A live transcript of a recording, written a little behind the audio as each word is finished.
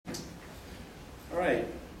right.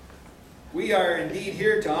 We are indeed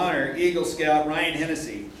here to honor Eagle Scout Ryan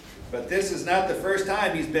Hennessy, but this is not the first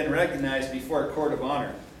time he's been recognized before a court of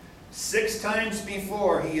honor. 6 times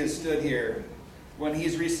before he has stood here, when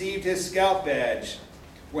he's received his scout badge,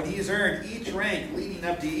 when he's earned each rank leading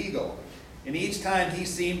up to Eagle, and each time he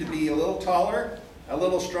seemed to be a little taller, a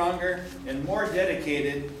little stronger, and more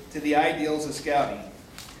dedicated to the ideals of scouting.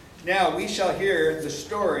 Now we shall hear the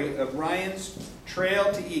story of Ryan's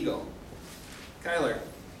trail to Eagle. Kyler.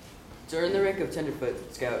 To earn the rank of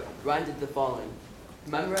Tenderfoot Scout, Ryan did the following. He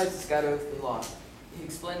memorized the Scout Oath and Law. He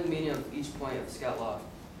explained the meaning of each point of Scout Law.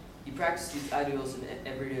 He practiced these ideals in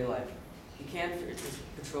everyday life. He camped for his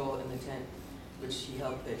patrol in the tent, which he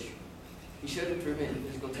helped pitch. He showed improvement in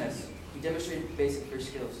physical tests. He demonstrated basic first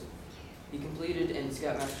skills. He completed in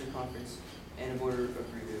Scoutmaster Conference and a Order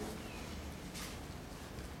of Review.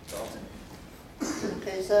 Dalton.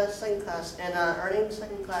 Okay, so second class. And earning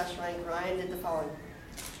second class rank, Ryan did the following.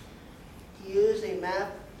 He used a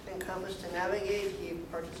map and compass to navigate. He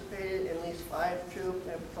participated in at least 5 troop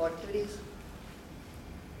and patrol activities.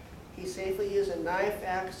 He safely used a knife,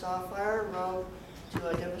 axe, saw, fire, rope to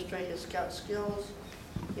demonstrate his scout skills.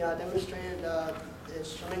 He demonstrated his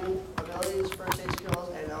swimming abilities, first aid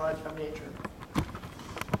skills, and knowledge of nature.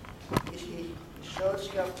 He showed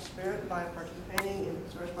scout spirit by participating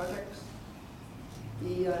in service projects.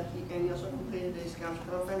 He also completed a Scouts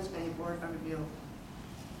conference and a board review.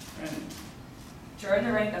 Brandon. To earn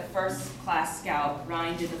the rank of first class scout,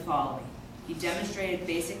 Ryan did the following. He demonstrated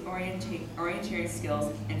basic orienteering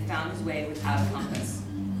skills and found his way without a compass.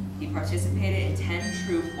 He participated in 10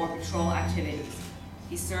 troop or patrol activities.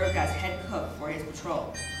 He served as head cook for his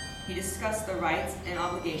patrol. He discussed the rights and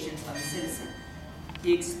obligations of a citizen.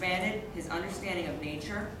 He expanded his understanding of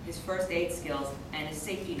nature, his first aid skills, and his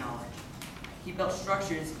safety knowledge. He built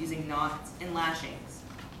structures using knots and lashings.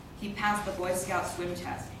 He passed the Boy Scout swim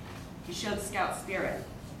test. He showed Scout spirit.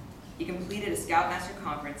 He completed a Scoutmaster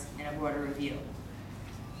Conference and a Board of Review.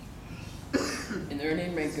 In the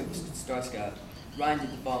earning rank of Star Scout, Ryan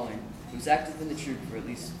did the following. He was active in the troop for at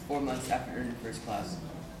least 4 months after earning first class.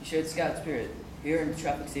 He showed Scout spirit. He earned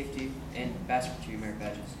traffic safety and basketry merit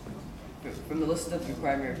badges. From the list of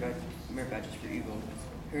required merit badges for Eagle,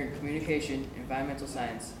 he earned communication, environmental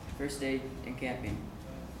science, first aid, and camping.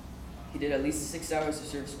 He did at least 6 hours of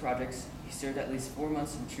service projects. He served at least 4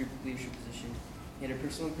 months in troop leadership position. He had a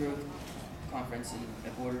personal growth conference and a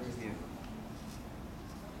board review.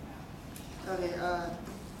 Okay,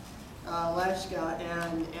 Life Scout,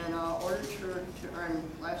 and in order to earn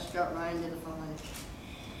Life Scout, Ryan did the following.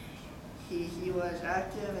 He was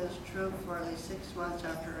active in his troop for at least 6 months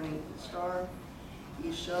after earning the star.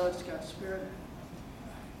 He showed Scout spirit.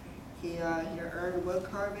 He earned wood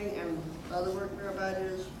carving and leatherwork merit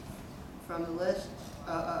badges from the list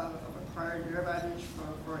of required merit badges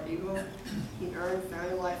for Eagle. He earned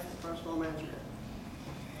family life and personal management,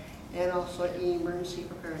 and also emergency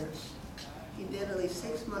preparedness. He did at least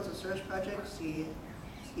 6 months of service projects.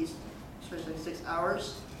 He's served like 6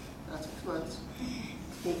 hours, not 6 months.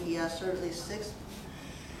 He served at least six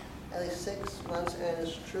months in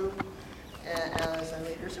his troop as a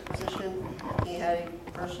leadership position. He had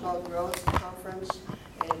a personal growth conference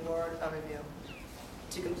and a board of review.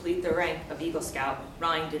 To complete the rank of Eagle Scout,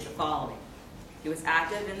 Ryan did the following. He was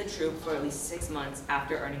active in the troop for at least 6 months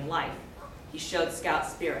after earning life. He showed Scout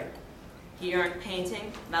spirit. He earned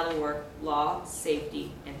painting, metalwork, law,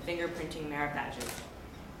 safety, and fingerprinting merit badges.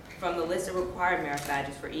 From the list of required merit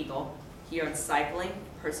badges for Eagle, he earned cycling,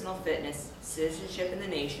 personal fitness, citizenship in the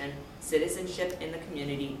nation, citizenship in the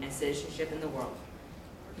community, and citizenship in the world.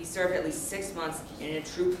 He served at least 6 months in a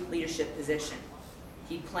troop leadership position.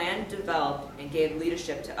 He planned, developed, and gave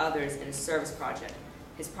leadership to others in a service project.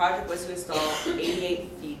 His project was to install 88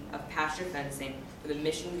 feet of pasture fencing for the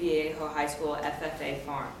Mission Viejo High School FFA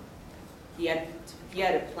farm. He had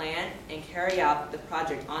to plan and carry out the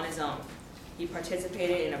project on his own. He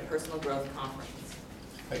participated in a personal growth conference.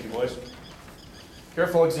 Thank you, boys.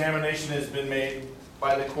 Careful examination has been made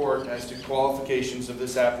by the court as to qualifications of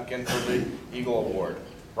this applicant for the Eagle Award.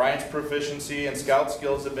 Ryan's proficiency and scout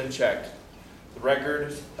skills have been checked. The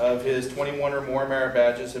record of his 21 or more merit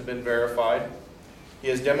badges have been verified. He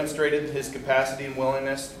has demonstrated his capacity and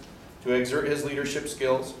willingness to exert his leadership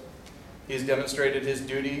skills. He has demonstrated his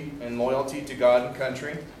duty and loyalty to God and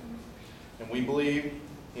country. And we believe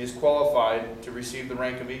he is qualified to receive the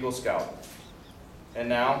rank of Eagle Scout. And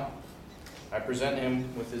now, I present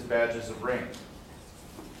him with his badges of rank.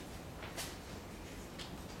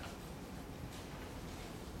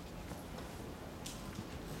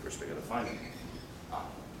 First, I gotta find him.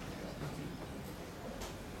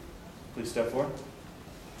 Please step forward.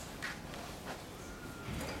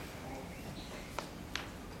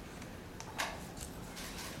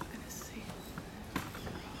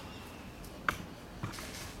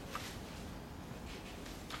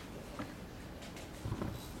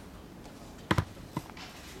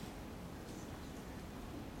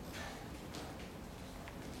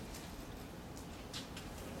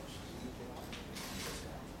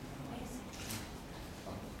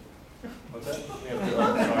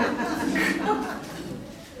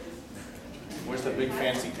 Where's the big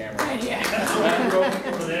fancy camera?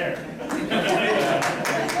 Over there.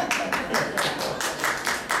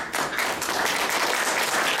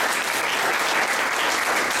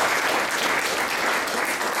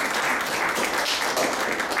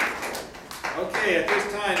 Okay, at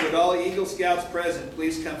this time, would all Eagle Scouts present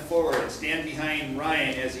please come forward and stand behind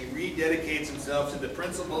Ryan as he rededicates himself to the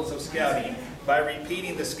principles of scouting by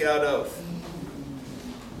repeating the Scout Oath.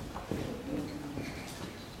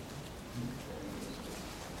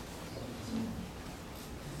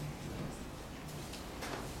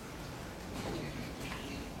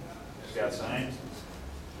 Scout signs.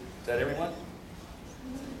 Is that everyone?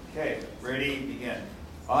 Okay, ready, begin.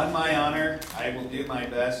 On my honor, I will do my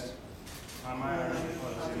best On my honor,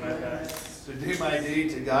 I will do my best to do my duty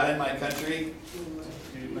to God and my country,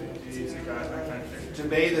 to do my duty to God and my country, to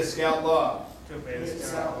obey the Scout law, to obey the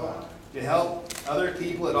Scout law, to help other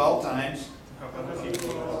people at all times, to help other people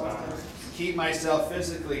at all times, keep myself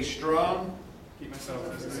physically strong, keep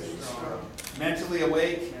myself physically strong, mentally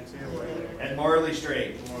awake, mentally awake, and morally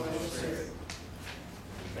straight. and morally straight.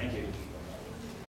 Thank you.